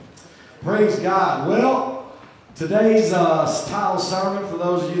Praise God. Well, today's title sermon, for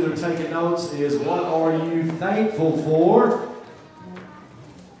those of you that are taking notes, is What Are You Thankful For?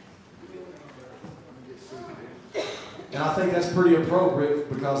 And I think that's pretty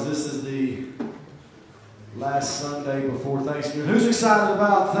appropriate because this is the last Sunday before Thanksgiving. Who's excited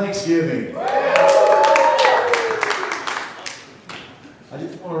about Thanksgiving? I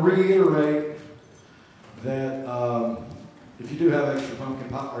just want to reiterate that if you do have extra pumpkin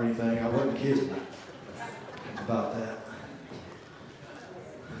pie or anything, I wasn't kidding about that.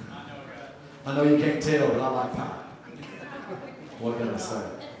 I know you can't tell, but I like pie. What can I say?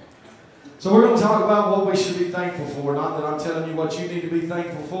 So we're going to talk about what we should be thankful for. Not that I'm telling you what you need to be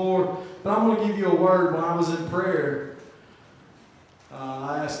thankful for, but I'm going to give you a word. When I was in prayer,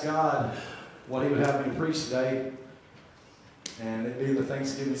 I asked God what He would have me to preach today. And it being the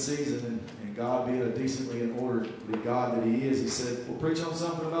Thanksgiving season, and God being a decently and orderly God that He is, He said, well, preach on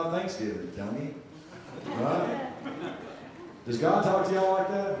something about Thanksgiving, dummy. Right? Does God talk to y'all like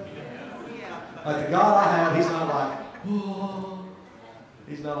that? Yeah. Like the God I have, He's not like, oh.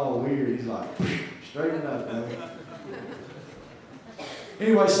 He's not all weird. He's like, straighten up, dummy.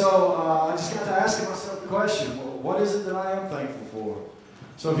 Anyway, so I just got to asking myself the question, well, what is it that I am thankful for?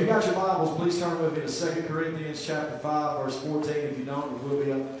 So if you got your Bibles, please turn with me to 2 Corinthians chapter 5, verse 14. If you don't, it will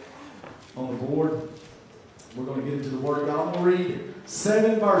be up on the board. We're going to get into the Word of God. I'm going to read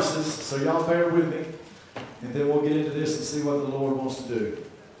 7 verses, so y'all bear with me. And then we'll get into this and see what the Lord wants to do.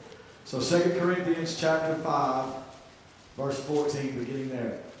 So 2 Corinthians chapter 5, verse 14, beginning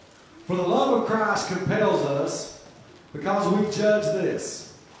there. For the love of Christ compels us, because we judge this,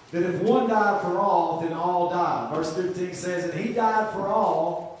 that if one died for all, then all died. Verse 15 says, and He died for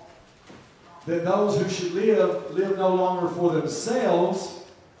all, that those who should live no longer for themselves,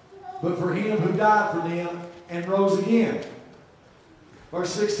 but for Him who died for them and rose again.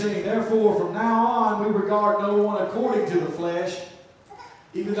 Verse 16, therefore from now on we regard no one according to the flesh,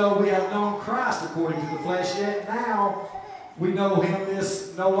 even though we have known Christ according to the flesh, yet now we know Him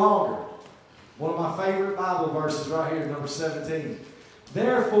this no longer. One of my favorite Bible verses right here, number 17.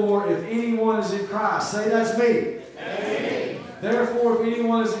 Therefore, if anyone is in Christ, say that's me. Amen. Therefore, if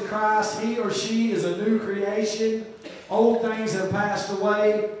anyone is in Christ, he or she is a new creation. Old things have passed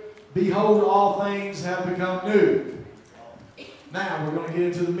away. Behold, all things have become new. Now, we're going to get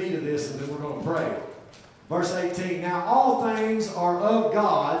into the meat of this, and then we're going to pray. Verse 18, now all things are of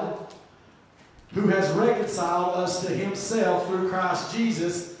God, who has reconciled us to Himself through Christ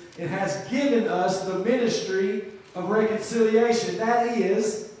Jesus, and has given us the ministry of reconciliation. That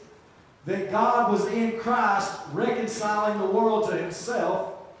is, that God was in Christ reconciling the world to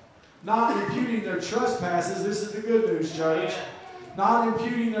Himself, not imputing their trespasses. This is the good news, church. Not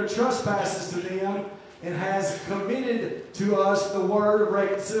imputing their trespasses to them, and has committed to us the word of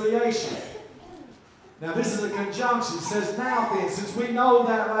reconciliation. Now this is a conjunction. It says, now then, since we know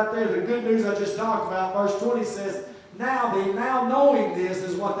that right there, the good news I just talked about, verse 20 says, now then, now knowing this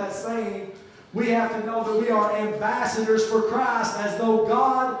is what that's saying, we have to know that we are ambassadors for Christ, as though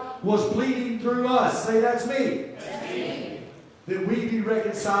God was pleading through us. Say, that's me. That's me. That we be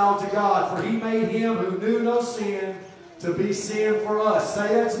reconciled to God, for He made Him who knew no sin to be sin for us. Say,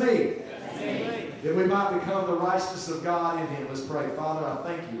 that's me. That's me. That we might become the righteousness of God in Him. Let's pray. Father, I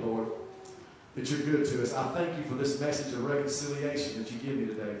thank You, Lord, that You're good to us. I thank You for this message of reconciliation that You give me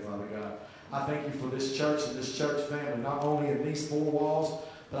today, Father God. I thank You for this church and this church family, not only in these 4 walls,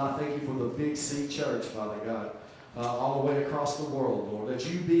 but I thank You for the Big C Church, Father God, all the way across the world, Lord. That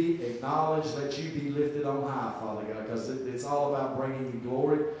You be acknowledged, that You be lifted on high, Father God, because it's all about bringing You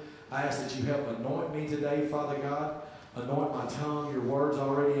glory. I ask that You help anoint me today, Father God. Anoint my tongue, Your word's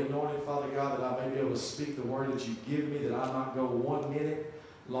already anointed, Father God, that I may be able to speak the word that You give me, that I not go 1 minute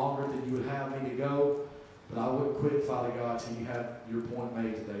longer than You would have me to go. But I wouldn't quit, Father God, till You have Your point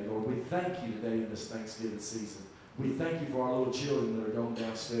made today, Lord. We thank You today in this Thanksgiving season. We thank You for our little children that are going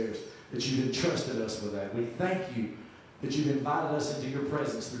downstairs, that You've entrusted us with that. We thank You that You've invited us into Your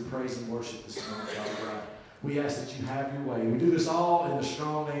presence through praise and worship this morning, Father God. We ask that You have Your way. We do this all in the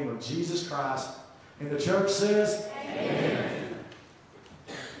strong name of Jesus Christ. And the church says, amen.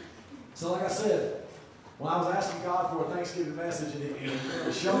 So like I said, when I was asking God for a Thanksgiving message and He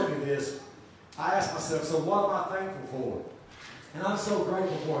showed me this, I asked myself, so what am I thankful for? And I'm so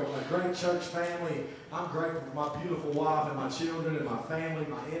grateful for it. My great church family. I'm grateful for my beautiful wife and my children and my family,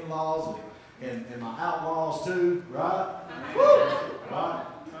 my in-laws, and my outlaws too, right? Woo! Right?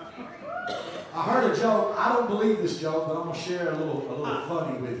 I heard a joke. I don't believe this joke, but I'm going to share a little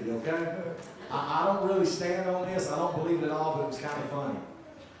funny with you, okay? I don't really stand on this. I don't believe it at all, but it was kind of funny.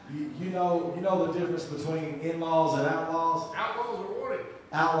 You know the difference between in-laws and outlaws? Outlaws are wanted.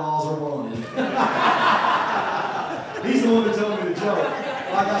 Outlaws are wanted. He's the one that told me the joke.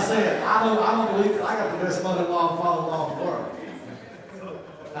 Like I said, I don't believe it. I got the best mother-in-law and father-in-law in the world.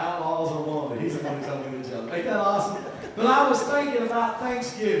 Outlaws are wanted. He's the one that told me the joke. Ain't that awesome? But I was thinking about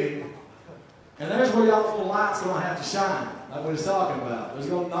Thanksgiving, and there's where y'all little light's going to have to shine, like we was talking about. There's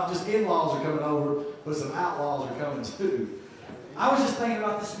going to, not just in-laws are coming over, but some outlaws are coming too. I was just thinking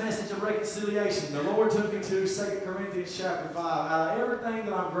about this message of reconciliation. The Lord took me to 2 Corinthians chapter 5. Out of everything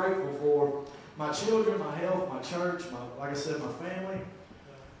that I'm grateful for, my children, my health, my church, like I said, my family,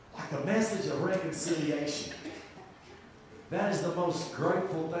 like the message of reconciliation. That is the most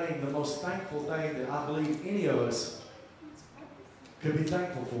grateful thing, the most thankful thing that I believe any of us could be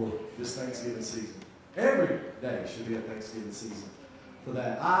thankful for this Thanksgiving season. Every day should be a Thanksgiving season for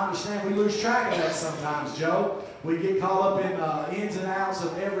that. I understand we lose track of that sometimes, Joe. We get caught up in ins and outs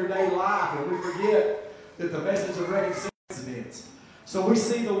of everyday life, and we forget that the message of reconciliation is. So we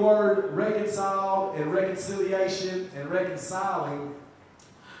see the word reconciled and reconciliation and reconciling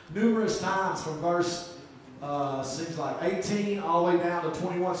numerous times from verse seems like 18 all the way down to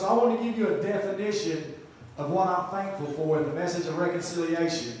 21. So I want to give you a definition of what I'm thankful for in the message of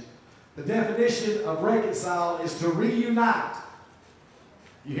reconciliation. The definition of reconcile is to reunite.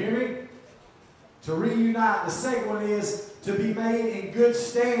 You hear me? To reunite. The second one is to be made in good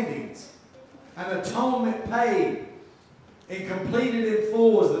standings. An atonement paid and completed in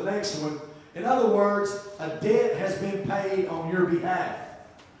full is the next one. In other words, a debt has been paid on your behalf.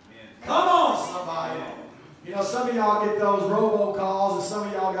 Come on, somebody. You know, some of y'all get those robocalls, and some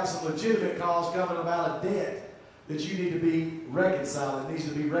of y'all got some legitimate calls coming about a debt that you need to be reconciled. It needs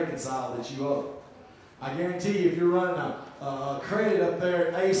to be reconciled that you owe. I guarantee you, if you're running a credit up there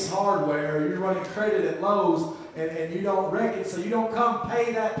at Ace Hardware, or you're running credit at Lowe's, and you don't reconcile, you don't come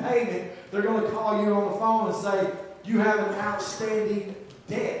pay that payment, they're going to call you on the phone and say, you have an outstanding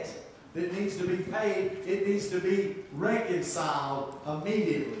debt that needs to be paid. It needs to be reconciled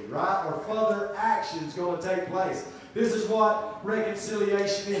immediately, right? Or further action is going to take place. This is what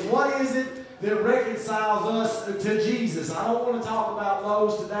reconciliation is. What is it that reconciles us to Jesus? I don't want to talk about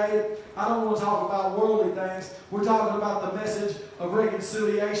Lowe's today. I don't want to talk about worldly things. We're talking about the message of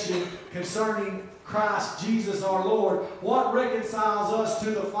reconciliation concerning Christ Jesus our Lord. What reconciles us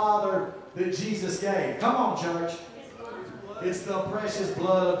to the Father that Jesus gave? Come on, church. It's the precious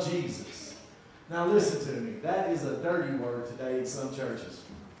blood of Jesus. Now listen to me. That is a dirty word today in some churches.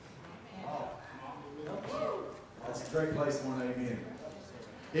 That's a great place for an amen.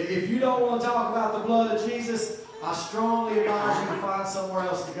 If you don't want to talk about the blood of Jesus, I strongly advise you to find somewhere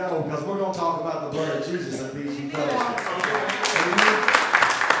else to go, because we're going to talk about the blood of Jesus at PG Fellowship. Amen.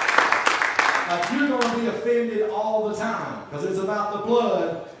 Like, you're going to be offended all the time, because it's about the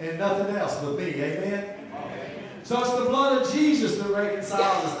blood and nothing else but me. Amen. So it's the blood of Jesus that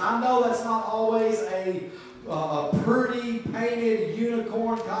reconciles us. I know that's not always a pretty, painted,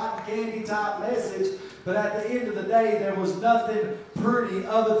 unicorn, cotton candy type message, but at the end of the day, there was nothing pretty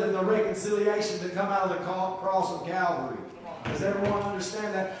other than the reconciliation that come out of the cross of Calvary. Does everyone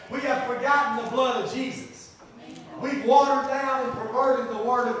understand that? We have forgotten the blood of Jesus. We've watered down and perverted the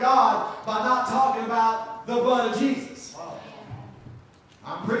Word of God by not talking about the blood of Jesus.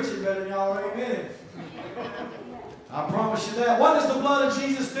 I'm preaching better than y'all are amen. I promise you that. What does the blood of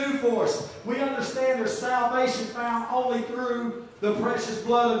Jesus do for us? We understand there's salvation found only through the precious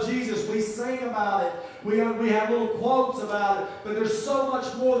blood of Jesus. We sing about it. We have little quotes about it. But there's so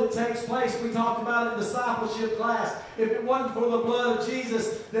much more that takes place. We talked about it in discipleship class. If it wasn't for the blood of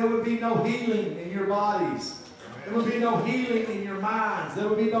Jesus, there would be no healing in your bodies. There would be no healing in your minds. There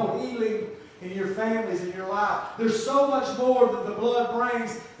would be no healing in your families, in your life. There's so much more that the blood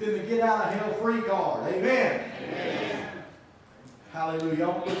brings than the get out of hell free card. Amen. Amen. Hallelujah. I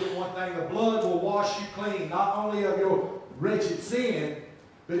want to look at one thing. The blood will wash you clean, not only of your wretched sin,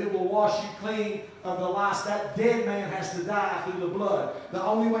 but it will wash you clean of the life. That dead man has to die through the blood. The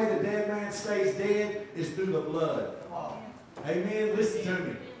only way the dead man stays dead is through the blood. Amen. Listen to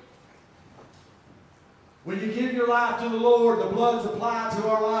me. When you give your life to the Lord, the blood's applied to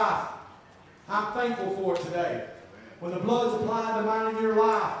our life. I'm thankful for it today. When the blood's applied to mine in your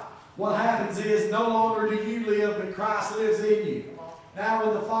life, what happens is no longer do you live, but Christ lives in you. Now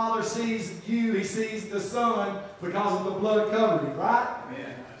when the Father sees you, He sees the Son because of the blood covering, right?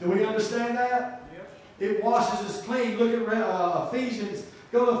 Amen. Do we understand that? Yep. It washes us clean. Look at Ephesians.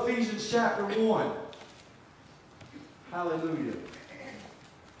 Go to Ephesians chapter 1. Hallelujah.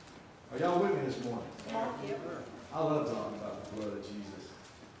 Are y'all with me this morning? I love talking about the blood of Jesus.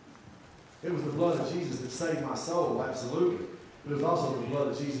 It was the blood of Jesus that saved my soul, absolutely. But it was also the blood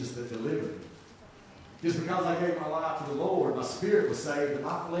of Jesus that delivered me. Just because I gave my life to the Lord, my spirit was saved, but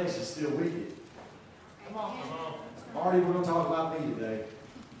my flesh is still wicked. Come on. Marty, we're going to talk about me today.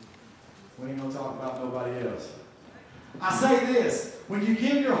 We ain't going to talk about nobody else. I say this, when you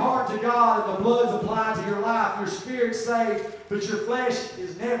give your heart to God and the blood's applied to your life, your spirit's saved, but your flesh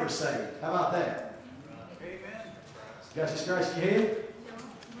is never saved. How about that? Amen. Got you scratching your head?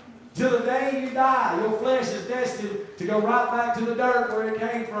 Till the day you die, your flesh is destined to go right back to the dirt where it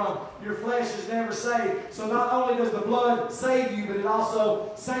came from. Your flesh is never saved. So not only does the blood save you, but it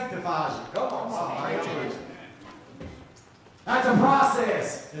also sanctifies you. Come on, somebody. That's a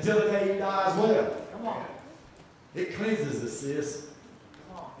process until the day you die as well. Come on. It cleanses us, sis.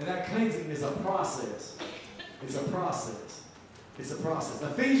 Come on. And that cleansing is a process. It's a process. It's a process.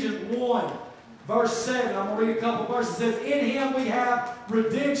 Ephesians 1, verse 7. I'm going to read a couple verses. It says, in Him we have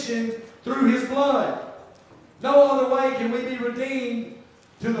redemption through His blood. No other way can we be redeemed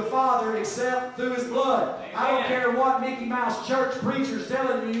to the Father except through His blood. Amen. I don't care what Mickey Mouse church preacher's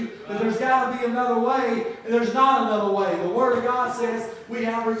telling you that there's got to be another way. There's not another way. The Word of God says we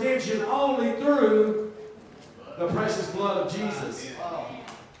have redemption only through the precious blood of Jesus.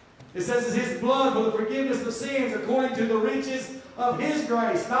 It says it's His blood for the forgiveness of sins according to the riches of His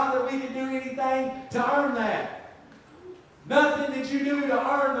grace. Not that we can do anything to earn that. Nothing that you do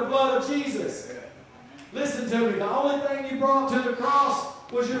to earn the blood of Jesus. Listen to me. The only thing you brought to the cross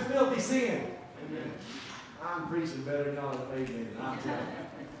was your filthy sin. Amen. I'm preaching better than y'all at amen. I'm telling you.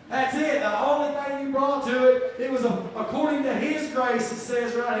 That's it. The only thing you brought to it, it was according to His grace, it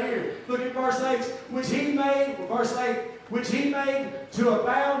says right here. Look at verse 8. Which He made, verse 8, which He made to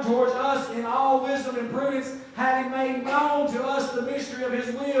abound towards us in all wisdom and prudence, having made known to us the mystery of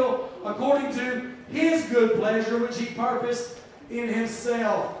His will, according to His good pleasure, which He purposed in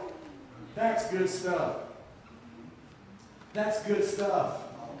Himself. That's good stuff. That's good stuff.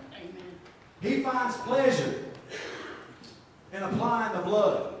 Amen. He finds pleasure in applying the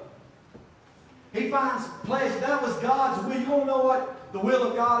blood. He finds pleasure. That was God's will. You want to know what the will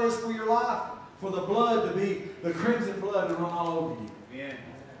of God is for your life? For the blood to be, the crimson blood to run all over you. Amen.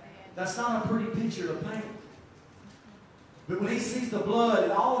 That's not a pretty picture to paint. But when He sees the blood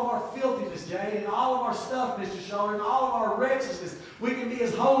and all of our filthiness, Jay, and all of our stuff, Mr. Shaw, and all of our wretchedness, we can be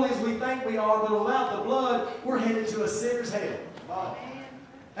as holy as we think we are, but without the blood, we're headed to a sinner's hell. Oh.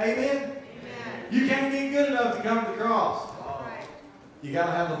 Amen? Amen? You can't get good enough to come to the cross. Oh. You got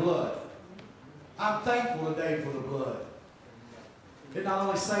to have the blood. I'm thankful today for the blood. It not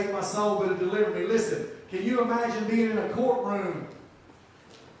only saved my soul, but it delivered me. Listen, can you imagine being in a courtroom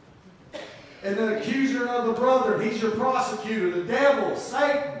and the accuser of the brother, he's your prosecutor, the devil,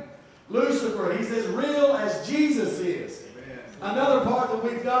 Satan, Lucifer, he's as real as Jesus is. Amen. Another part that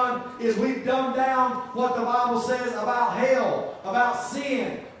we've done is we've dumbed down what the Bible says about hell, about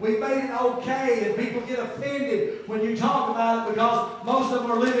sin. We've made it okay, and people get offended when you talk about it because most of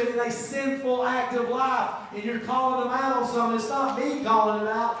them are living in a sinful, active life, and you're calling them out on something. It's not me calling it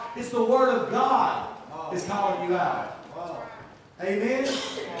out. It's the Word of God is calling you out. Amen?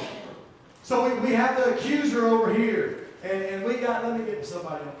 So we have the accuser over here, and we got, let me get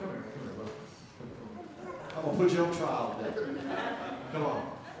somebody, come here, brother. I'm going to put you on trial today. Come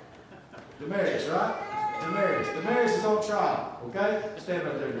on. Damaris, right? Damaris. Damaris is on trial, okay? Stand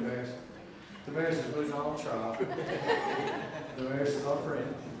right there, Damaris. Damaris is really not on trial. Damaris is our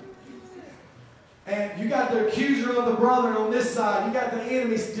friend. And you got the accuser of the brother on this side. You got the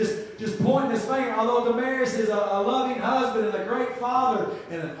enemy just pointing his finger. Although Damaris is a loving husband and a great father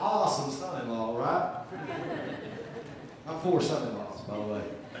and an awesome son-in-law, right? I'm for son-in-laws, by the way.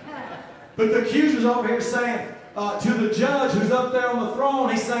 But the accuser's over here saying to the judge who's up there on the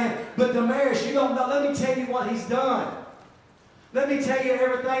throne, he's saying, but Damaris, you don't know. Let me tell you what he's done. Let me tell you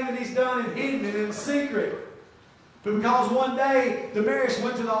everything that he's done in hidden and in secret. But because one day Damaris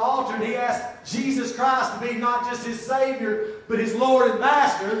went to the altar and he asked Jesus Christ to be not just his Savior, but his Lord and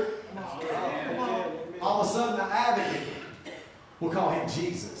Master, all of a sudden the advocate will call him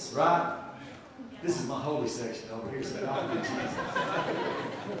Jesus, right? This is my holy section over here, so I'll be Jesus.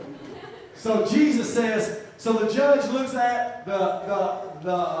 So Jesus says, so the judge looks at what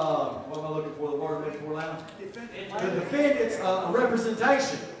am I looking for, the word I'm looking for now? The defendant's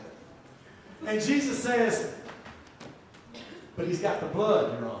representation. And Jesus says, but he's got the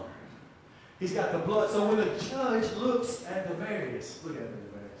blood, Your Honor. He's got the blood. So when the judge looks at Damaris, look at him,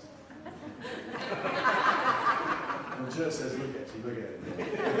 Damaris. When the judge says, look at you, look at him.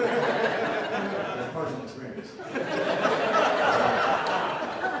 That's personal experience.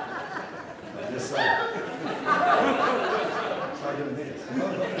 Yes, sir. Start doing this.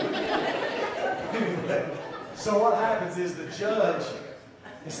 So what happens is the judge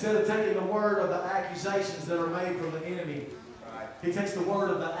Instead of taking the word of the accusations that are made from the enemy, he takes the word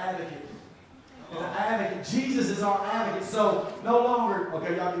of the advocate. And the advocate, Jesus is our advocate. So no longer,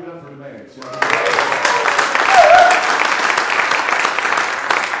 okay, y'all give it up for the marriage.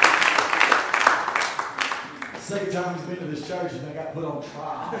 Second time he's been to this church and they got put on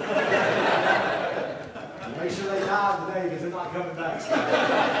trial. Make sure they die today because they're not coming back.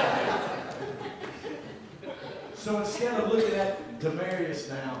 So instead of looking at Demarius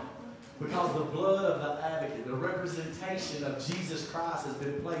now, because the blood of the advocate, the representation of Jesus Christ has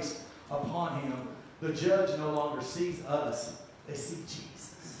been placed upon him, the judge no longer sees us, they see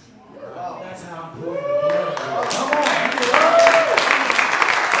Jesus. That's how important the blood is. Come on,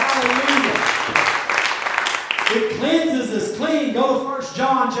 hallelujah. It cleanses us clean. Go to 1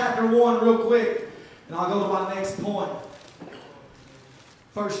 John chapter 1 real quick, and I'll go to my next point.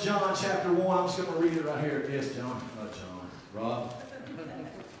 1 John chapter 1, I'm just going to read it right here. Yes, John. Not John. Rob.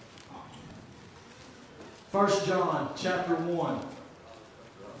 1 John chapter 1,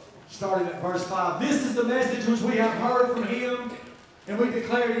 starting at verse 5. This is the message which we have heard from him, and we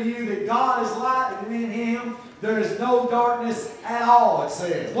declare to you that God is light, and in him there is no darkness at all, it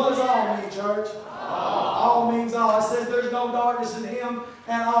says. What does all mean, church? All means all. It says there's no darkness in him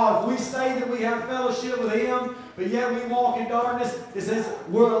at all. If we say that we have fellowship with him, but yet we walk in darkness, it says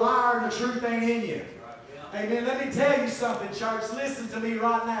we're a liar and the truth ain't in you. Amen. Let me tell you something, church. Listen to me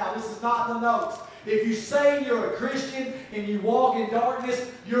right now. This is not the notes. If you say you're a Christian and you walk in darkness,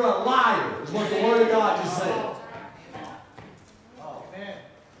 you're a liar, is what the Word of God just said.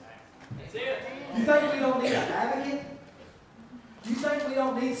 You think we don't need an advocate? You think we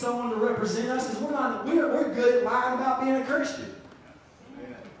don't need someone to represent us? Because we're good at lying about being a Christian.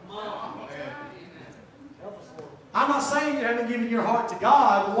 I'm not saying you haven't given your heart to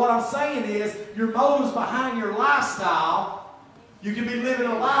God, but what I'm saying is your motives behind your lifestyle, you can be living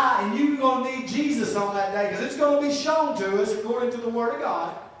a lie, and you're going to need Jesus on that day because it's going to be shown to us according to the Word of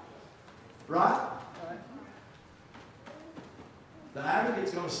God. Right? The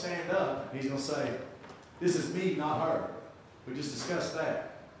advocate's going to stand up. He's going to say, this is me, not her. We just discussed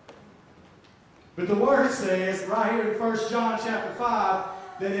that. But the Word says, right here in 1 John chapter 5,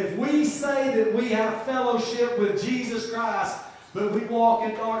 that if we say that we have fellowship with Jesus Christ, but we walk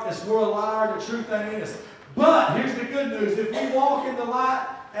in darkness, we're a liar, the truth ain't in us. But here's the good news. If we walk in the light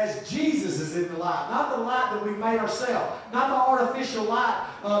as Jesus is in the light, not the light that we've made ourselves, not the artificial light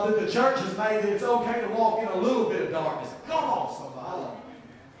that the church has made, that it's okay to walk in a little bit of darkness. Come on, somebody.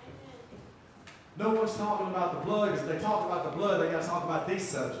 No one's talking about the blood, because if they talk about the blood, they got to talk about these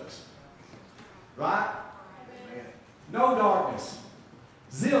subjects. Right? No darkness.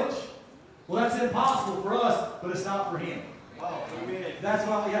 Zilch. Well, that's impossible for us, but it's not for him. That's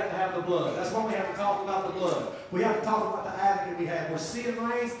why we have to have the blood. That's why we have to talk about the blood. We have to talk about the advocate we have. Where sin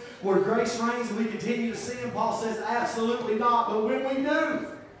reigns, where grace reigns, and we continue to sin, Paul says absolutely not. But when we do,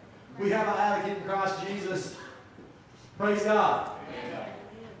 we have an advocate in Christ Jesus. Praise God.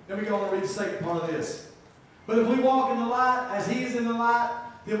 Then we go on and read the second part of this. But if we walk in the light as he is in the light,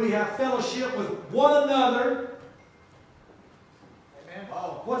 then we have fellowship with one another. Amen.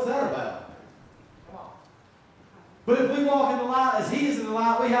 Oh, what's that about? Come on. But if we walk in the light as he is in the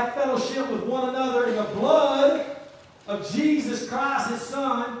light, we have fellowship with one another, and the blood of Jesus Christ, his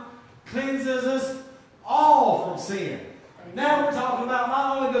Son, cleanses us all from sin. Now we're talking about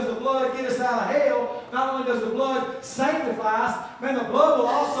not only does the blood get us out of hell, not only does the blood sanctify us, man, the blood will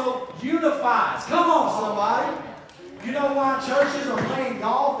also unify us. Come on, somebody. You know why churches are playing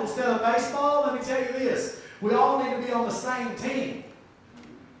golf instead of baseball? Let me tell you this. We all need to be on the same team.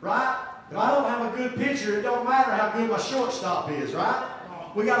 Right? If I don't have a good pitcher, it don't matter how good my shortstop is, right?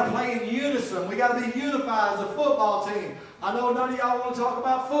 We got to play in unison. We got to be unified as a football team. I know none of y'all want to talk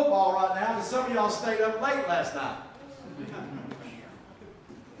about football right now because some of y'all stayed up late last night.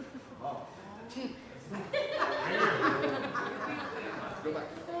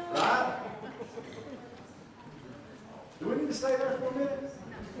 Right? Do we need to stay there for a minute?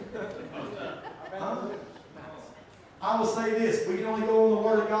 Huh? I will say this. We can only go on the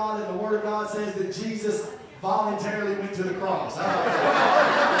Word of God, and the Word of God says that Jesus voluntarily went to the cross.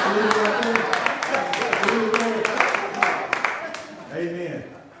 Amen.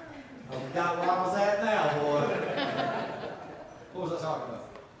 I forgot where I was at now, boy. What was I talking about?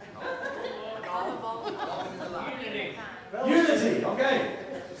 Unity. Okay.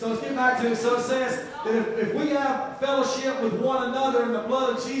 So let's get back to it. So it says that if we have fellowship with one another, and the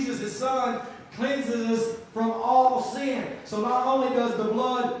blood of Jesus, his Son, cleanses us from all sin. So not only does the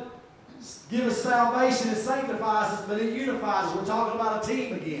blood give us salvation and sanctifies us, but it unifies us. We're talking about a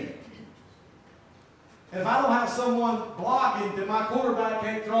team again. And if I don't have someone blocking, then my quarterback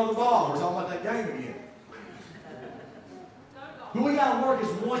can't throw the ball. We're talking about that game again. But we got to work as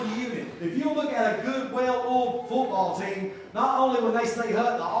one unit. If you look at a good, well-oiled football team, not only when they stay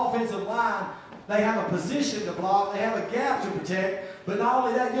hut, the offensive line, they have a position to block, they have a gap to protect, but not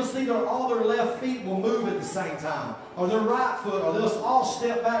only that, you'll see all their left feet will move at the same time, or their right foot, or they'll all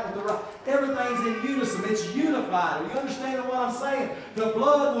step back with the right. Everything's in unison. It's unified. Are you understanding what I'm saying? The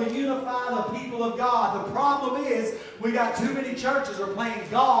blood will unify the people of God. The problem is we got too many churches are playing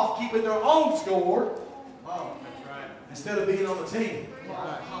golf, keeping their own score. Oh, that's right. Instead of being on the team.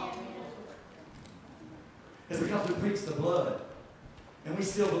 It's because we preach the blood. And we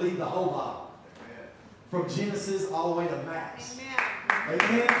still believe the whole Bible. From Genesis all the way to Max.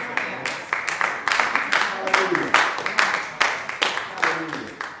 Amen? Hallelujah.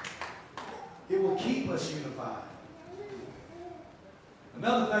 Hallelujah. It will keep us unified.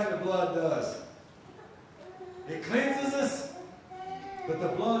 Another thing the blood does. It cleanses us, but the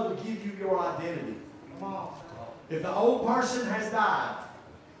blood will give you your identity. Come on. If the old person has died,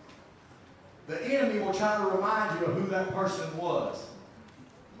 the enemy will try to remind you of who that person was.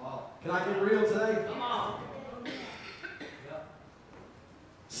 Can I get real today? Come on.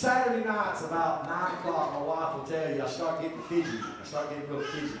 Saturday nights about 9 o'clock, my wife will tell you, I start getting fidgety. I start getting real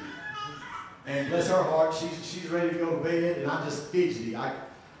fidgety. And bless her heart, she's ready to go to bed, and I'm just fidgety. I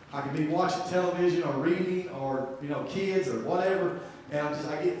can be watching television or reading or, kids or whatever, and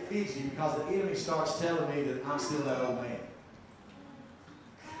I get fidgety because the enemy starts telling me that I'm still that old man.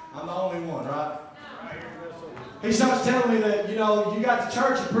 I'm the only one, right? He starts telling me that, you got the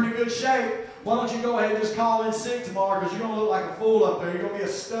church in pretty good shape. Why don't you go ahead and just call in sick tomorrow because you're going to look like a fool up there. You're going to be a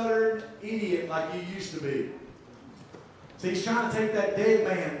stuttering idiot like you used to be. So he's trying to take that dead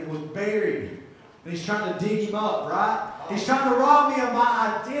man that was buried, and he's trying to dig him up, right? He's trying to rob me of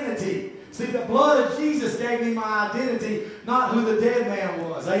my identity. See, the blood of Jesus gave me my identity, not who the dead man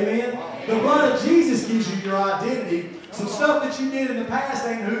was. Amen? The blood of Jesus gives you your identity. Some stuff that you did in the past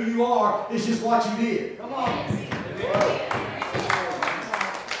ain't who you are. It's just what you did. Come on. You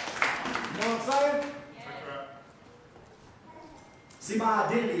know what I'm saying? See, my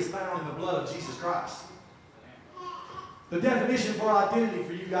identity is found in the blood of Jesus Christ. The definition for identity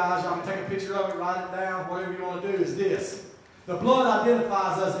for you guys, y'all can take a picture of it, write it down, whatever you want to do, is this. The blood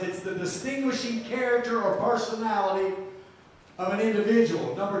identifies us. It's the distinguishing character or personality of an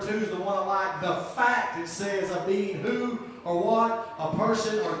individual. Number 2 is the one I like. The fact, it says, of being who or what a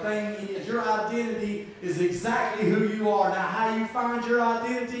person or thing is. Your identity is exactly who you are. Now, how you find your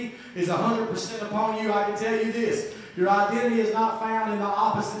identity is 100% upon you. I can tell you this. Your identity is not found in the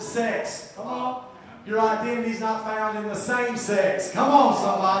opposite sex. Come on. Your identity is not found in the same sex. Come on,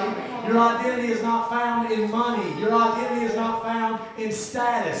 somebody. Your identity is not found in money. Your identity is not found in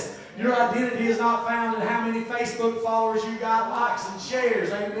status. Your identity is not found in how many Facebook followers you got, likes and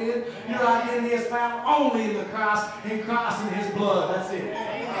shares. Amen. Your identity is found only in Christ and His blood. That's it.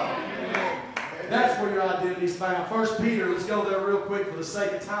 That's where your identity is found. 1 Peter, let's go there real quick for the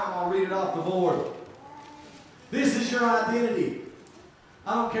sake of time. I'll read it off the board. This is your identity.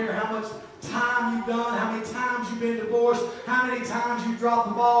 I don't care how much time you've done, how many times you've been divorced, how many times you dropped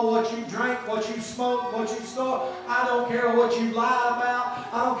the ball, what you drank, what you smoked, what you stole. I don't care what you lied about.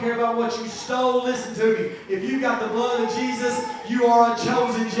 I don't care about what you stole. Listen to me. If you got the blood of Jesus, you are a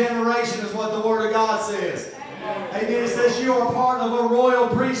chosen generation, is what the Word of God says. Amen. It says you are part of a royal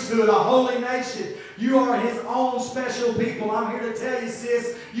priesthood, a holy nation. You are His own special people. I'm here to tell you,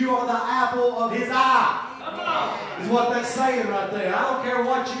 sis, you are the apple of His eye. Is what that's saying right there. I don't care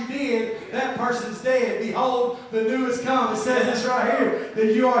what you did, that person's dead. Behold, the new has come. It says this right here,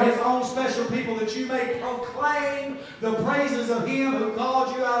 that you are His own special people, that you may proclaim the praises of Him who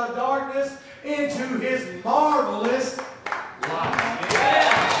called you out of darkness into His marvelous light. Yeah.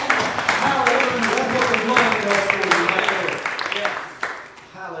 Hallelujah. That's what the blood does for you right there. Yeah.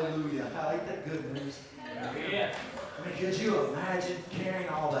 Hallelujah. Ain't that good news? Yeah. I mean, could you imagine carrying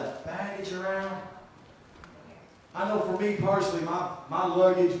all that baggage around? I know for me personally, my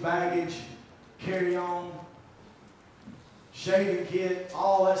luggage, baggage, carry-on, shaving kit,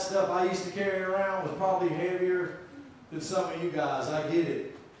 all that stuff I used to carry around was probably heavier than some of you guys. I get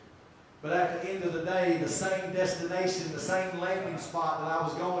it. But at the end of the day, the same destination, the same landing spot that I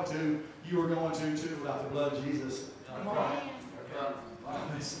was going to, you were going to too without the blood of Jesus. Come on.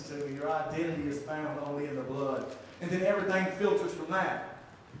 Listen to me. Your identity is found only in the blood. And then everything filters from that.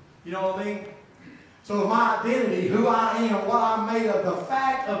 You know what I mean? So my identity, who I am, what I'm made of, the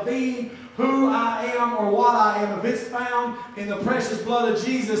fact of being who I am or what I am, if it's found in the precious blood of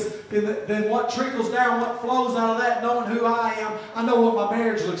Jesus, then what trickles down, what flows out of that, knowing who I am, I know what my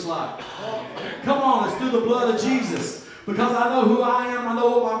marriage looks like. Come on, it's through the blood of Jesus. Because I know who I am, I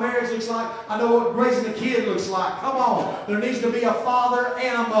know what my marriage looks like, I know what raising a kid looks like. Come on, there needs to be a father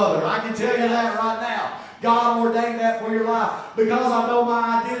and a mother. I can tell you that right now. God ordained that for your life. Because I know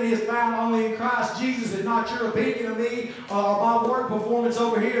my identity is found only in Christ Jesus and not your opinion of me or my work performance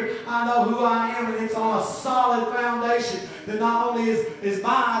over here. I know who I am, and it's on a solid foundation that not only is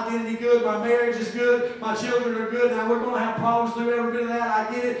my identity good, my marriage is good, my children are good. Now we're going to have problems through every bit of that,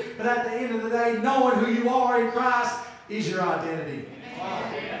 I get it. But at the end of the day, knowing who you are in Christ is your identity.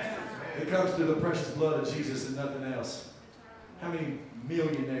 It comes through the precious blood of Jesus and nothing else. How many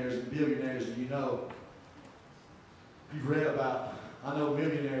millionaires and billionaires do you know? You've read about, I know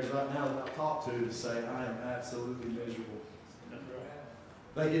millionaires right now that I've talked to say, I am absolutely miserable.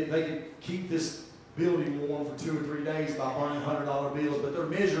 They can keep this building warm for 2 or 3 days by burning $100 bills, but they're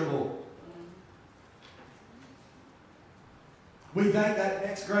miserable. We think that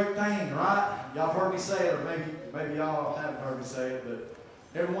next great thing, right? Y'all have heard me say it, or maybe y'all haven't heard me say it, but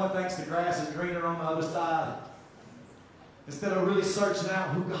everyone thinks the grass is greener on the other side. Instead of really searching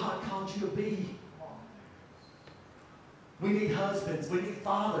out who God called you to be. We need husbands. We need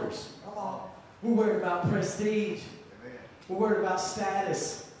fathers. Come on. We're worried about prestige. We're worried about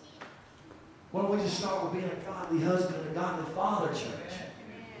status. Why don't we just start with being a godly husband and a godly father, church?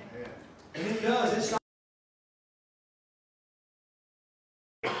 And it does.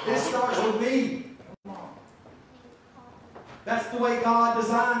 It starts with me. That's the way God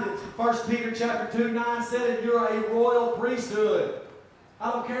designed it. 1 Peter chapter 2:9 said it. You're a royal priesthood.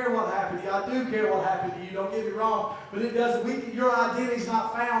 I don't care what happened to you. I do care what happened to you. Don't get me wrong. But it doesn't. Your identity is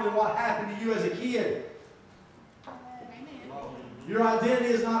not found in what happened to you as a kid. Your identity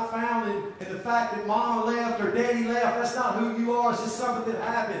is not found in the fact that mama left or daddy left. That's not who you are. It's just something that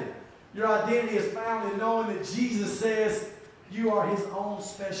happened. Your identity is found in knowing that Jesus says you are His own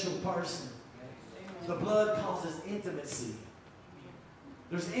special person. The blood causes intimacy.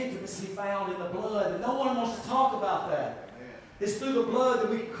 There's intimacy found in the blood, and no one wants to talk about that. It's through the blood that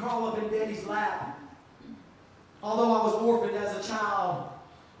we can crawl up in Daddy's lap. Although I was orphaned as a child,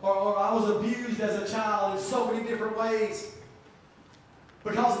 or I was abused as a child in so many different ways,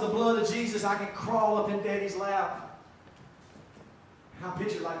 because of the blood of Jesus, I can crawl up in Daddy's lap. I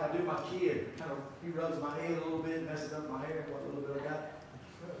picture like I do my kid. He rubs my head a little bit, messes up my hair, what little bit I got.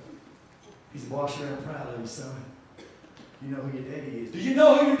 He's washing around proud of you, son. You know who your daddy is. Do you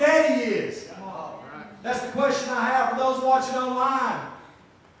know who your daddy is? Come on. That's the question I have for those watching online.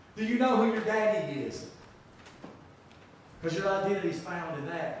 Do you know who your daddy is? Because your identity is found in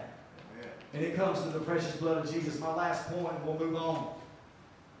that. And it comes through the precious blood of Jesus. My last point, and we'll move on.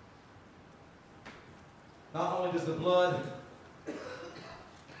 Not only does the blood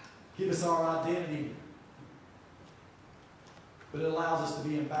give us our identity, but it allows us to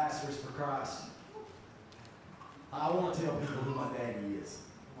be ambassadors for Christ. I want to tell people who my daddy is.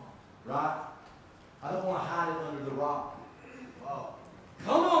 Right? I don't want to hide it under the rock. Wow.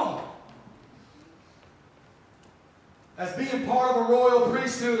 Come on! As being part of a royal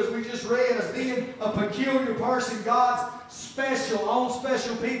priesthood, as we just read, as being a peculiar person, God's own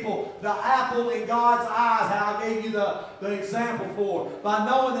special people, the apple in God's eyes, how I gave you the example for. By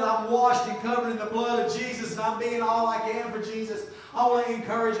knowing that I'm washed and covered in the blood of Jesus and I'm being all I can for Jesus, I want to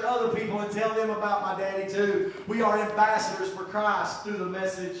encourage other people and tell them about my daddy too. We are ambassadors for Christ through the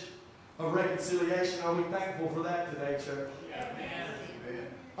message of reconciliation. Are we thankful for that today, church? Amen.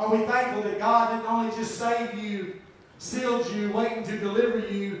 Are we thankful that God didn't only just save you, sealed you, waiting to deliver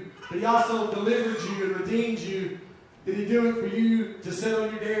you, but He also delivered you and redeemed you? Did He do it for you to sit on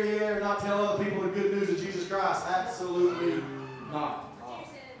your derriere and not tell other people the good news of Jesus Christ? Absolutely not.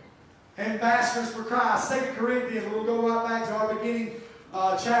 Ambassadors for Christ. 2 Corinthians, we'll go right back to our beginning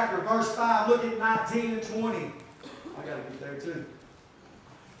chapter, verse 5. Look at 19 and 20. I got to get there too.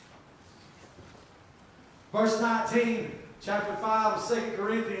 Verse 19, chapter 5 of 2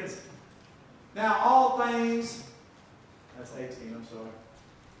 Corinthians. Now all things, that's 18, I'm sorry.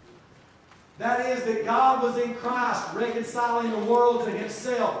 That is, that God was in Christ, reconciling the world to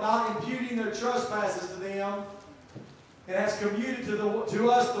Himself, not imputing their trespasses to them, and has commuted to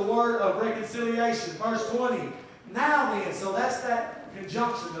us the word of reconciliation. Verse 20. Now then, so that's that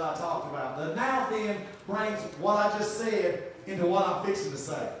conjunction that I talked about. The now then brings what I just said into what I'm fixing to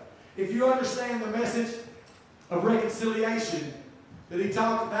say. If you understand the message of reconciliation, that He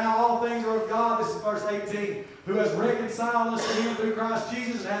talked, now all things are of God, this is verse 18, who has reconciled us to Him through Christ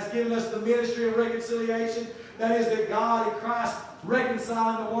Jesus and has given us the ministry of reconciliation. That is, that God in Christ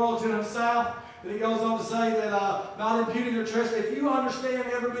reconciling the world to Himself. And He goes on to say that not imputing their trespass. If you understand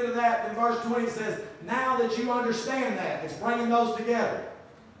every bit of that, in verse 20 it says, now that you understand that, it's bringing those together.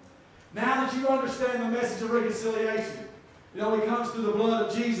 Now that you understand the message of reconciliation, you know, it comes through the blood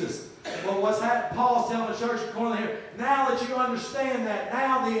of Jesus. Well, what's happening? Paul's telling the church at Corinth here, now that you understand that,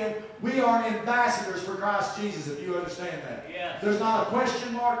 now then, we are ambassadors for Christ Jesus, if you understand that. Yes. There's not a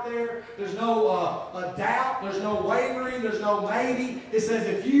question mark there. There's no a doubt. There's no wavering. There's no maybe. It says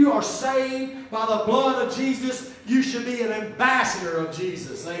if you are saved by the blood of Jesus, you should be an ambassador of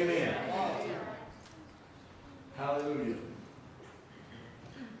Jesus. Amen. Hallelujah.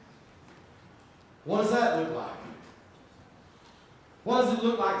 What does that look like? What does it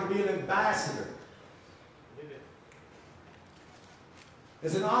look like to be an ambassador?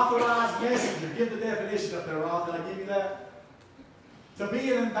 It's an authorized messenger. Give the definition up there, Ron. Did I give you that? To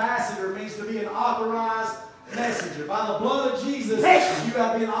be an ambassador means to be an authorized messenger. By the blood of Jesus, you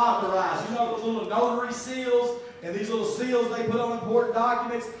have been authorized. You know those little notary seals and these little seals they put on important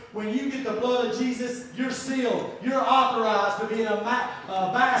documents? When you get the blood of Jesus, you're sealed. You're authorized to be an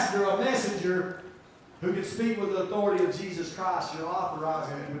ambassador, a messenger who can speak with the authority of Jesus Christ. You're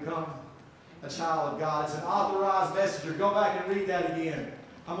authorized when you become a child of God. It's an authorized messenger. Go back and read that again.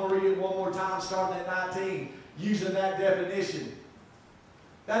 I'm going to read it one more time, starting at 19, using that definition.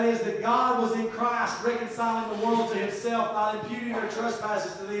 That is, that God was in Christ, reconciling the world to Himself, not imputing their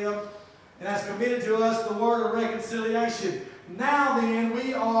trespasses to them, and has committed to us the word of reconciliation. Now then,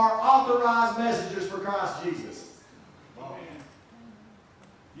 we are authorized messengers for Christ Jesus.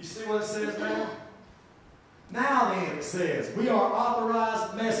 You see what it says now? Now then, it says, we are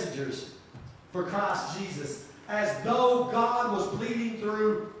authorized messengers for Christ Jesus. As though God was pleading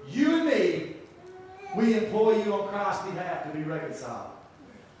through you and me, we employ you on Christ's behalf to be reconciled.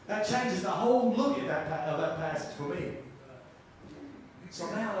 That changes the whole look at that passage for me. So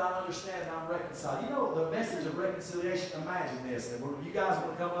now that I understand that I'm reconciled, you know the message of reconciliation, imagine this. And you guys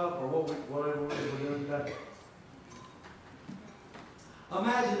want to come up or whatever we're doing today?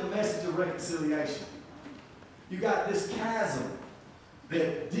 Imagine the message of reconciliation. You got this chasm.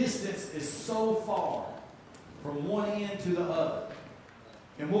 The distance is so far from one end to the other.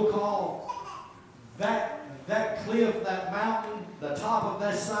 And we'll call that cliff, that mountain, the top of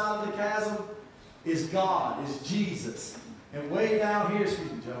that side of the chasm is God, is Jesus. And way down here,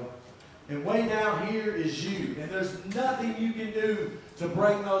 excuse me, Joe, and way down here is you. And there's nothing you can do to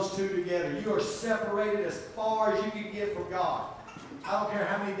bring those two together. You are separated as far as you can get from God. I don't care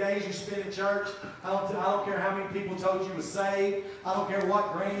how many days you spend in church. I don't care how many people told you were saved. I don't care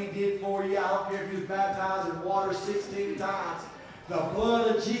what Granny did for you. I don't care if you was baptized in water 16 times. The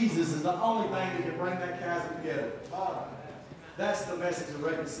blood of Jesus is the only thing that can bring that chasm together. That's the message of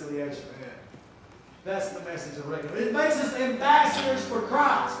reconciliation. That's the message of reconciliation. It makes us ambassadors for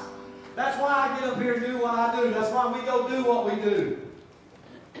Christ. That's why I get up here and do what I do. That's why we go do what we do.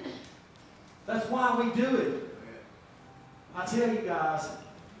 That's why we do it. I tell you guys,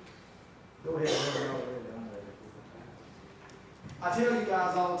 go ahead. I tell you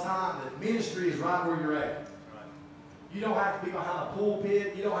guys all the time that ministry is right where you're at. You don't have to be behind a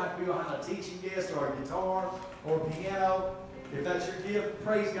pulpit. You don't have to be behind a teaching desk or a guitar or a piano. If that's your gift,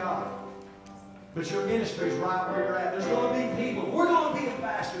 praise God. But your ministry is right where you're at. There's going to be people. We're going to be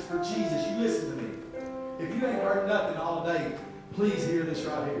ambassadors for Jesus. You listen to me. If you ain't heard nothing all day, please hear this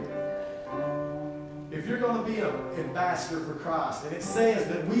right here. If you're going to be an ambassador for Christ, and it says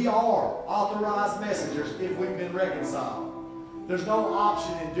that we are authorized messengers if we've been reconciled. There's no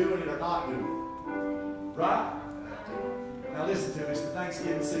option in doing it or not doing it. Right? Now listen to me. It's the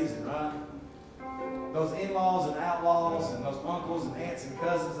Thanksgiving season, right? Those in-laws and outlaws and those uncles and aunts and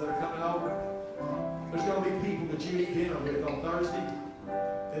cousins that are coming over, there's going to be people that you eat dinner with on Thursday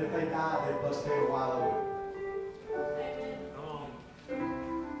that if they die, they bust their head wide open.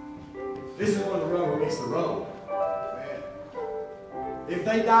 This is where the rubber meets the road. If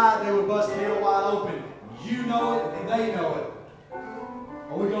they died, they would bust hell wide open. You know it, and they know it.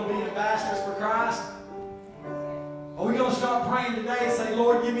 Are we going to be ambassadors for Christ? Are we going to start praying today and say,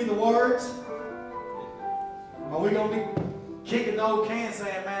 Lord, give me the words? Are we going to be kicking the old can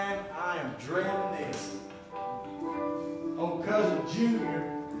saying, man, I am dreading this? Oh, cousin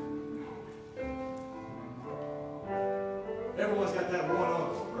Junior. Everyone's got that one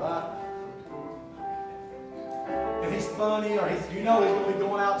uncle, right? And he's funny, or you know he's going to be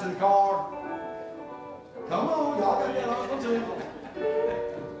going out to the car. Come on, y'all got that uncle too.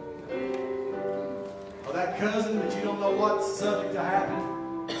 Or that cousin that you don't know what's subject to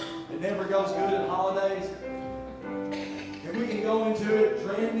happen. It never goes good at holidays. And we can go into it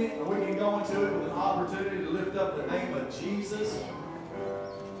dreading it, or we can go into it with an opportunity to lift up the name of Jesus.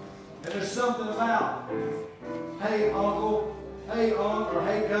 And there's something about, hey uncle, hey aunt, or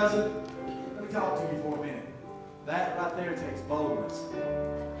hey cousin, let me talk to you for a minute. That right there takes boldness.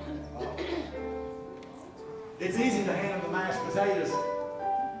 It's easy to hand them the mashed potatoes.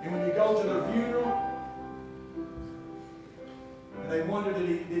 And when you go to their funeral, and they wonder,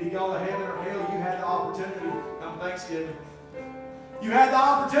 did he go to heaven or hell, you had the opportunity come Thanksgiving. You had the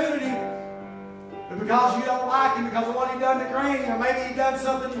opportunity, but because you don't like him, because of what he done to Granny, or maybe he done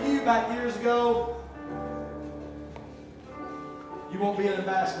something to you back years ago, you won't be an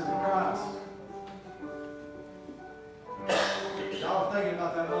ambassador for Christ. Y'all are thinking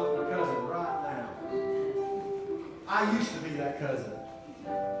about that older cousin right now. I used to be that cousin.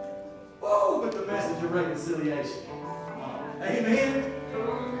 Whoa, with the message of reconciliation. Amen.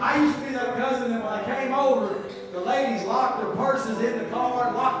 I used to be that cousin that when I came over, the ladies locked their purses in the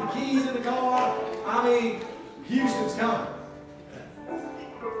car, locked the keys in the car. I mean, Houston's coming.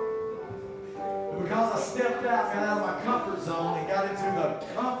 But because I stepped out, got out of my comfort zone, and got into the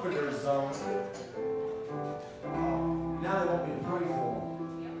comforter zone, now they want me to pray for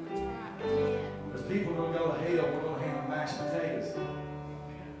them. Because people are going to go to hell, we're going to hand them mashed potatoes.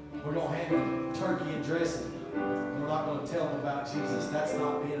 We're going to hand them turkey and dressing. We're not going to tell them about Jesus. That's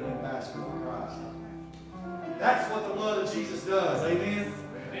not being an ambassador for Christ. That's what the blood of Jesus does. Amen?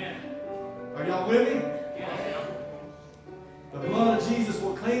 Amen. Are y'all with me? Yes. The blood of Jesus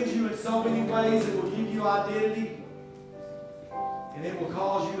will cleanse you in so many ways. It will give you identity. And it will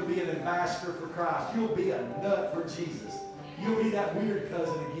cause you to be an ambassador for Christ. You'll be a nut for Jesus. You'll be that weird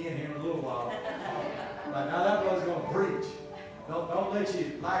cousin again here in a little while. Like, now that blood's going to preach. Don't let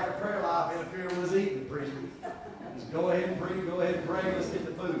you lack of prayer life interfere with us eating, preacher. Just go ahead and preach, go ahead and pray, let's get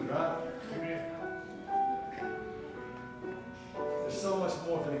the food, right? There's so much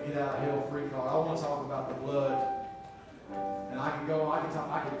more for the get out of hell free card. I want to talk about the blood. And I can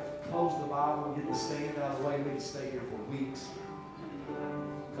close the Bible and get the stand out of the way. We can stay here for weeks.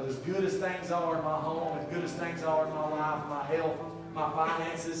 Because as good as things are in my home, as good as things are in my life, my health, my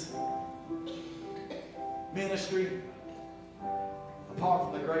finances, ministry, apart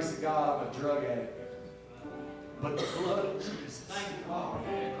from the grace of God, I'm a drug addict. But the blood of Jesus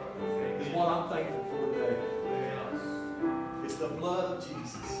is what I'm thankful for today. It's the blood of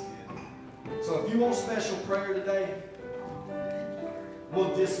Jesus. So if you want special prayer today,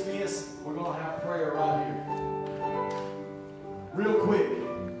 we'll dismiss. We're going to have prayer right here. Real quick.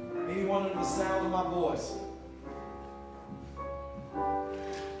 Anyone under the sound of my voice,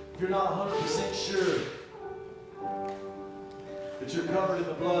 if you're not 100% sure that you're covered in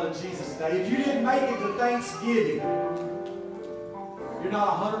the blood of Jesus today, if you didn't make it to Thanksgiving, you're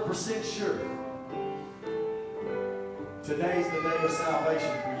not 100% sure, today's the day of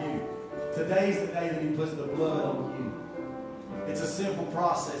salvation for you. Today's the day that He puts the blood on you. It's a simple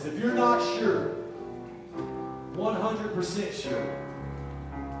process. If you're not sure, 100% sure,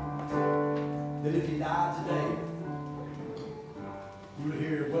 that if He died today, you would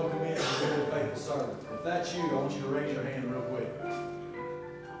hear, welcome in as a very faithful servant. If that's you, I want you to raise your hand real quick.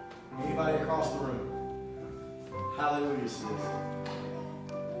 Anybody across the room? Hallelujah, sis.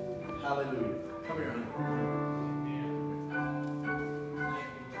 Hallelujah. Come here, honey.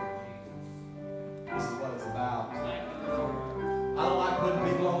 This is what it's about. I don't like putting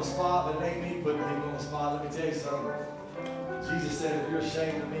people on the spot, but it ain't me putting people on the spot. Let me tell you something. Jesus said, if you're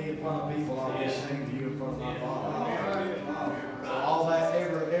ashamed of me in front of people, I'll be ashamed of you in front of my Father. So all that,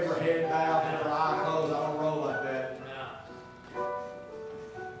 every head bowed, every eye closed, I don't roll like that.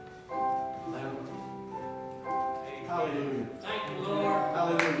 Hallelujah. Thank you, Lord.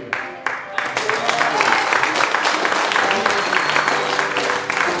 Hallelujah.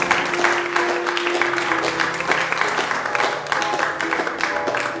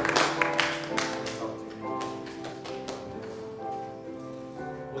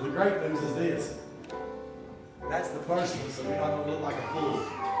 Well, the great news is this. That's the first one, so you're not going to look like a fool.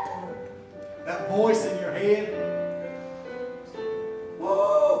 That voice in your head,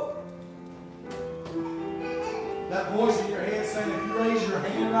 whoa! That voice in your head saying, if you raise your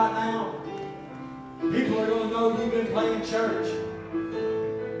hand right now, people are going to know you've been playing church.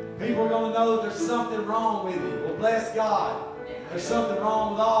 People are going to know that there's something wrong with you. Well, bless God. There's something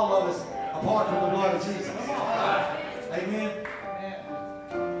wrong with all of us apart from the blood of Jesus. Amen.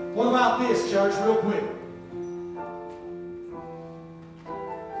 What about this, church, real quick?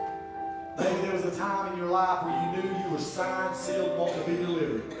 Maybe there was a time in your life where you knew you were signed, sealed, wanting to be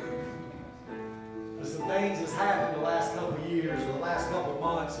delivered. There's some things that's happened the last couple of years or the last couple of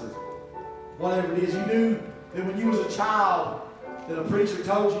months or whatever it is. You knew that when you was a child, that a preacher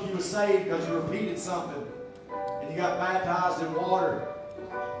told you was saved because you repeated something and you got baptized in water.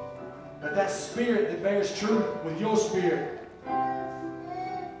 But that spirit that bears truth with your spirit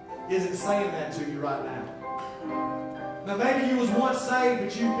isn't saying that to you right now. Now maybe you was once saved,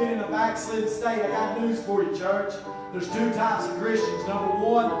 but you've been in a backslidden state. I got news for you, church. There's two types of Christians. Number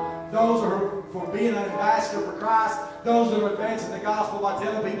one, those are for being an ambassador for Christ. Those that are advancing the gospel by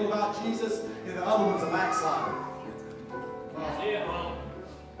telling people about Jesus. And the other one's a backslider.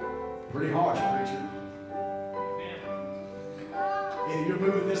 Pretty harsh, preacher. Either you're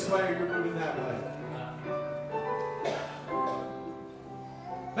moving this way or you're moving that way.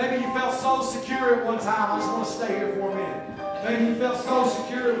 Maybe you felt so secure at one time. I just want to stay here for a minute. Maybe you felt so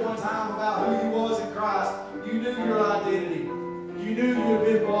secure at one time about who you was in Christ. You knew your identity. You knew you had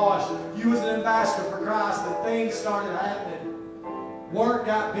been washed. You was an ambassador for Christ. And things started happening. Work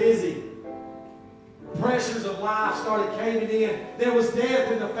got busy. Pressures of life started caving in. There was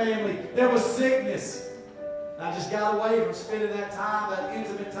death in the family. There was sickness. And I just got away from spending that time, that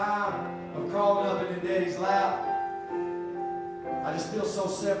intimate time of crawling up in Daddy's lap. I just feel so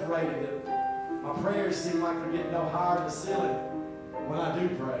separated that my prayers seem like they're getting no higher than the ceiling when I do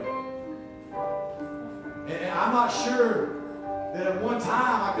pray. And I'm not sure that at one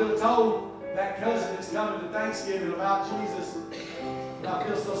time I could have told that cousin that's coming to Thanksgiving about Jesus. But I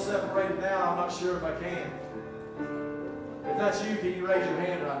feel so separated now, I'm not sure if I can. If that's you, can you raise your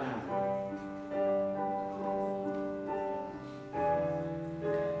hand right now?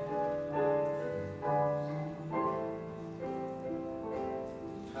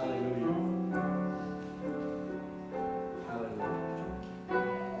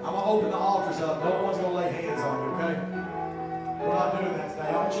 Open the altars up. No one's going to lay hands on you, okay? We're not doing that today.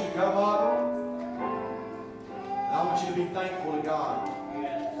 I want you to come up. And I want you to be thankful to God.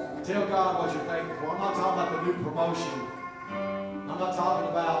 Tell God what you're thankful for. I'm not talking about the new promotion. I'm not talking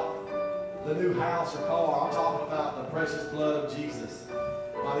about the new house or car. I'm talking about the precious blood of Jesus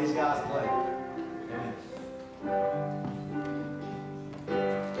while these guys play. Amen.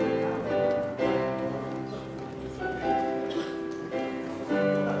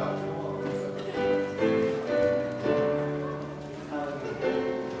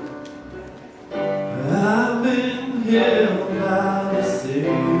 Held by the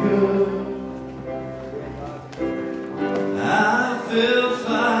Savior, I feel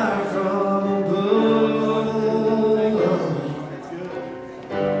fire from above.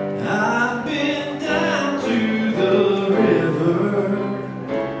 I've been down to the river.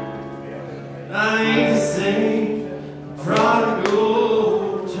 I ain't the same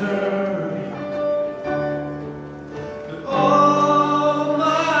prodigal turn, but all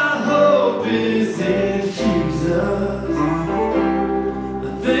my hope is in Jesus.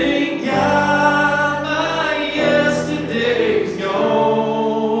 Thank God my yesterday's gone.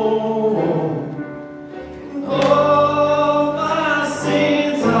 All my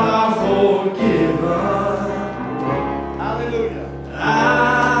sins are forgiven. Hallelujah.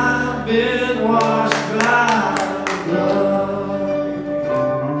 I've been washed by the blood.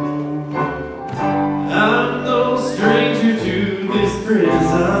 I'm no stranger to this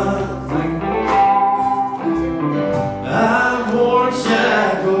prison. I've worn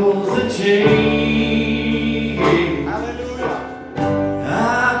shackles and chains. Hallelujah.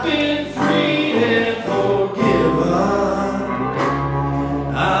 I've been freed and forgiven.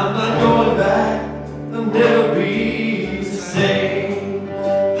 I'm not going back. I'll never be the same.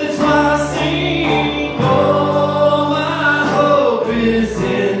 That's why I sing. Oh, my hope is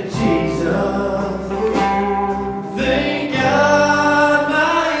in Jesus. Thank God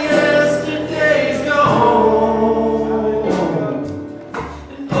my yesterday's gone.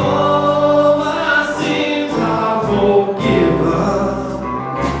 All my sins are forgiven.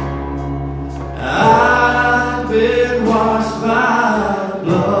 I've been washed by the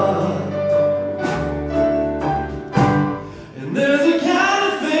blood. And there's a kind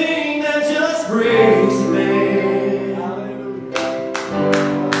of thing that just breaks a man.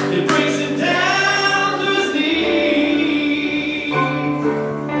 It brings him down to his knees.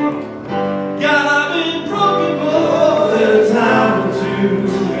 God, I've been broken more than a time or two.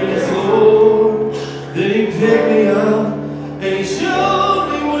 Yes, Lord. Then He picked me up and He showed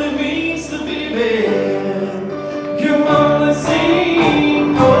me what it means to be a man. Come on, let's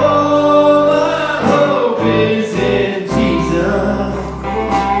sing. Oh, my hope is in Jesus.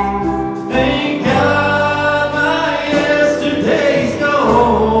 Thank God my yesterday's gone.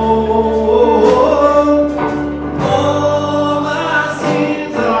 All my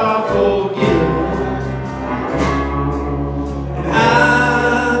sins are forgiven. And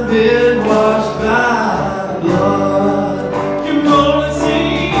I've been washed by the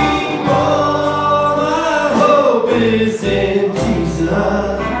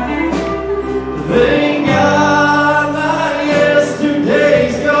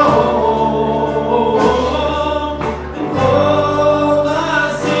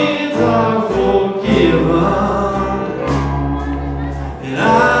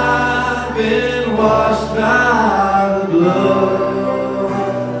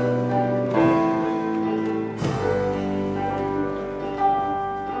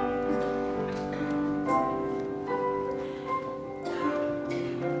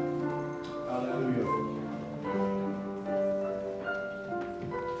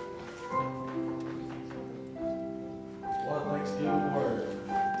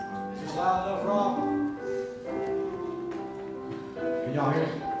y'all hear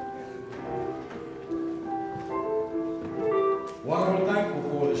me? What are we thankful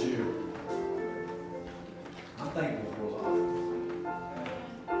for this year? I'm thankful for us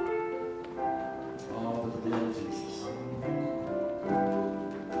all. All the blood of Jesus.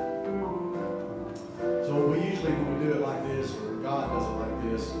 So we usually, when we do it like this, or God does it like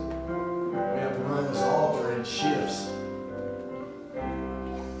this, we have to run this altar in shifts.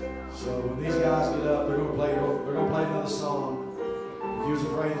 So when these guys get up, they're going to play another song. If you was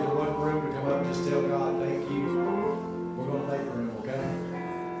afraid there wasn't room to come up and just tell God, thank you, we're going to make room, okay?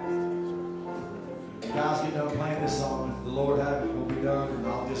 The guys get done playing this song. If the Lord have it, we'll be done, and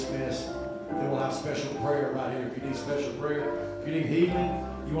I'll dismiss. Then we'll have special prayer right here. If you need special prayer, if you need healing,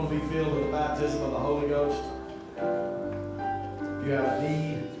 you want to be filled with the baptism of the Holy Ghost. If you have a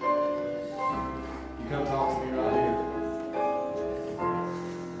need, you come talk to me right here.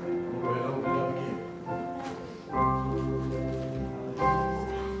 Go ahead and open it up again.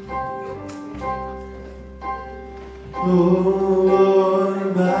 Oh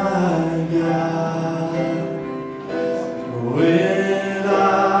Lord, my God, when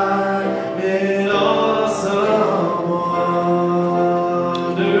I'm in awesome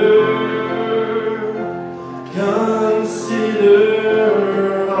wonder, consider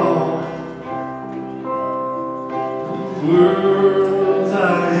all the worlds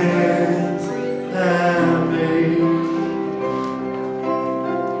our hands have made.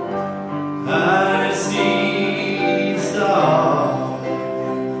 I see stars,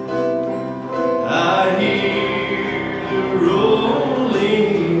 I hear the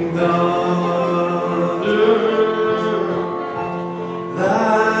rolling thunder,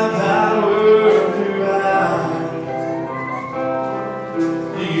 thy power throughout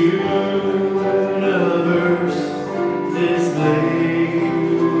the universe displayed.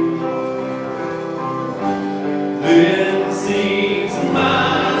 Then sings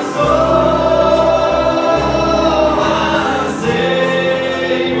my soul, my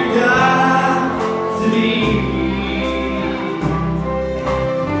Savior God, to thee.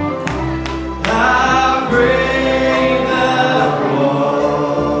 How great thou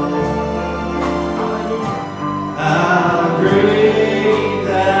art, how great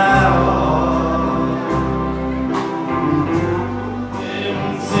thou art. Then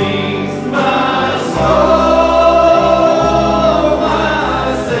sings my soul,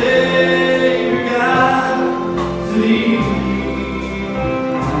 my Savior God, to thee.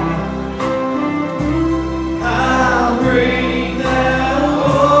 How great thou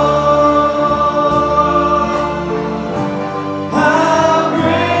art, how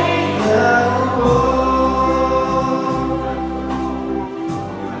great thou art.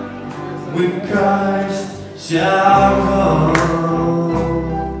 When Christ shall come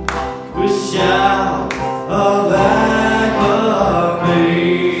with shout of acclamation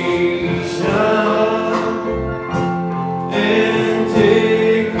and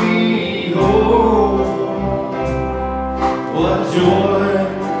take me home, what joy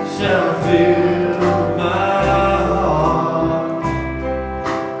shall fill my heart.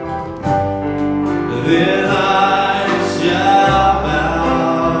 Then I shall bow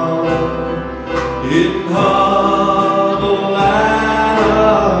in humble adoration,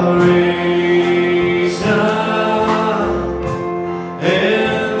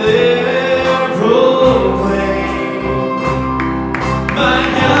 and there proclaim, my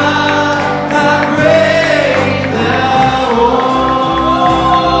God, how great thou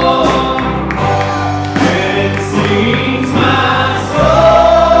art. Then sings my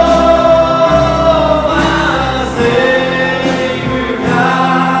soul, my Savior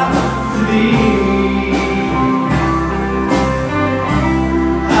God, to thee.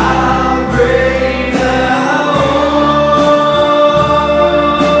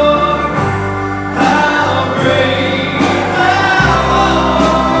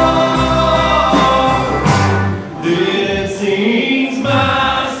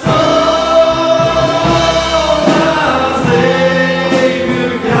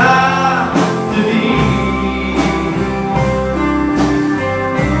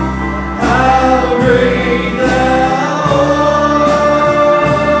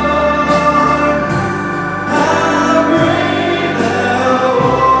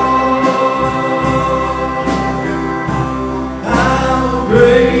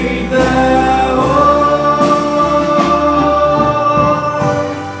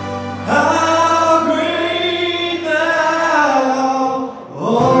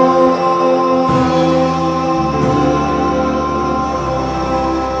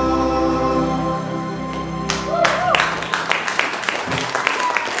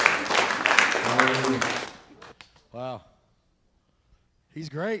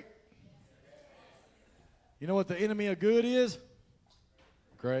 You know what the enemy of good is?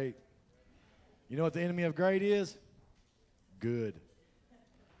 Great. You know what the enemy of great is? Good.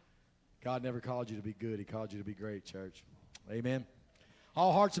 God never called you to be good. He called you to be great, church. Amen.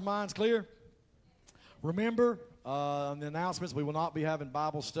 All hearts and minds clear? Remember, on the announcements, we will not be having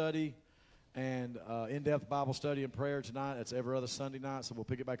Bible study and in-depth Bible study and prayer tonight. That's every other Sunday night, so we'll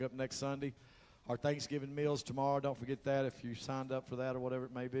pick it back up next Sunday. Our Thanksgiving meals tomorrow. Don't forget that if you signed up for that or whatever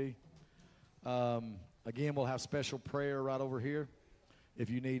it may be. Again, we'll have special prayer right over here. If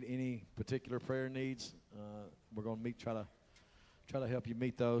you need any particular prayer needs, we're going to try to help you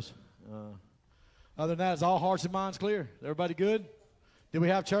meet those. Other than that, is all hearts and minds clear? Everybody good? Did we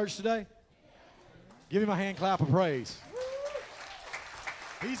have church today? Give him a hand clap of praise.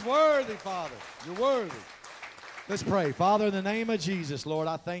 He's worthy, Father. You're worthy. Let's pray. Father, in the name of Jesus, Lord,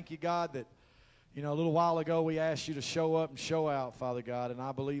 I thank you, God, that, a little while ago we asked you to show up and show out, Father God, and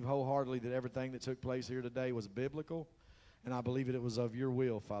I believe wholeheartedly that everything that took place here today was biblical, and I believe that it was of your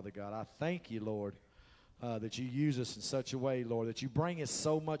will, Father God. I thank you, Lord, that you use us in such a way, Lord, that you bring us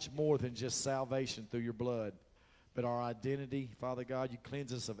so much more than just salvation through your blood, but our identity, Father God. You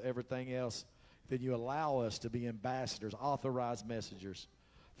cleanse us of everything else. Then you allow us to be ambassadors, authorized messengers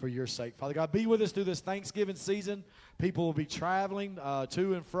for your sake. Father God, be with us through this Thanksgiving season. People will be traveling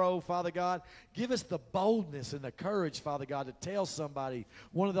to and fro, Father God. Give us the boldness and the courage, Father God, to tell somebody,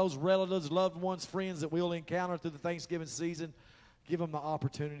 one of those relatives, loved ones, friends that we'll encounter through the Thanksgiving season. Give them the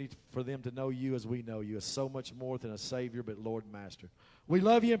opportunity for them to know you as we know you, as so much more than a Savior, but Lord and Master. We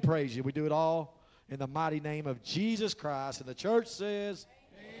love you and praise you. We do it all in the mighty name of Jesus Christ. And the church says...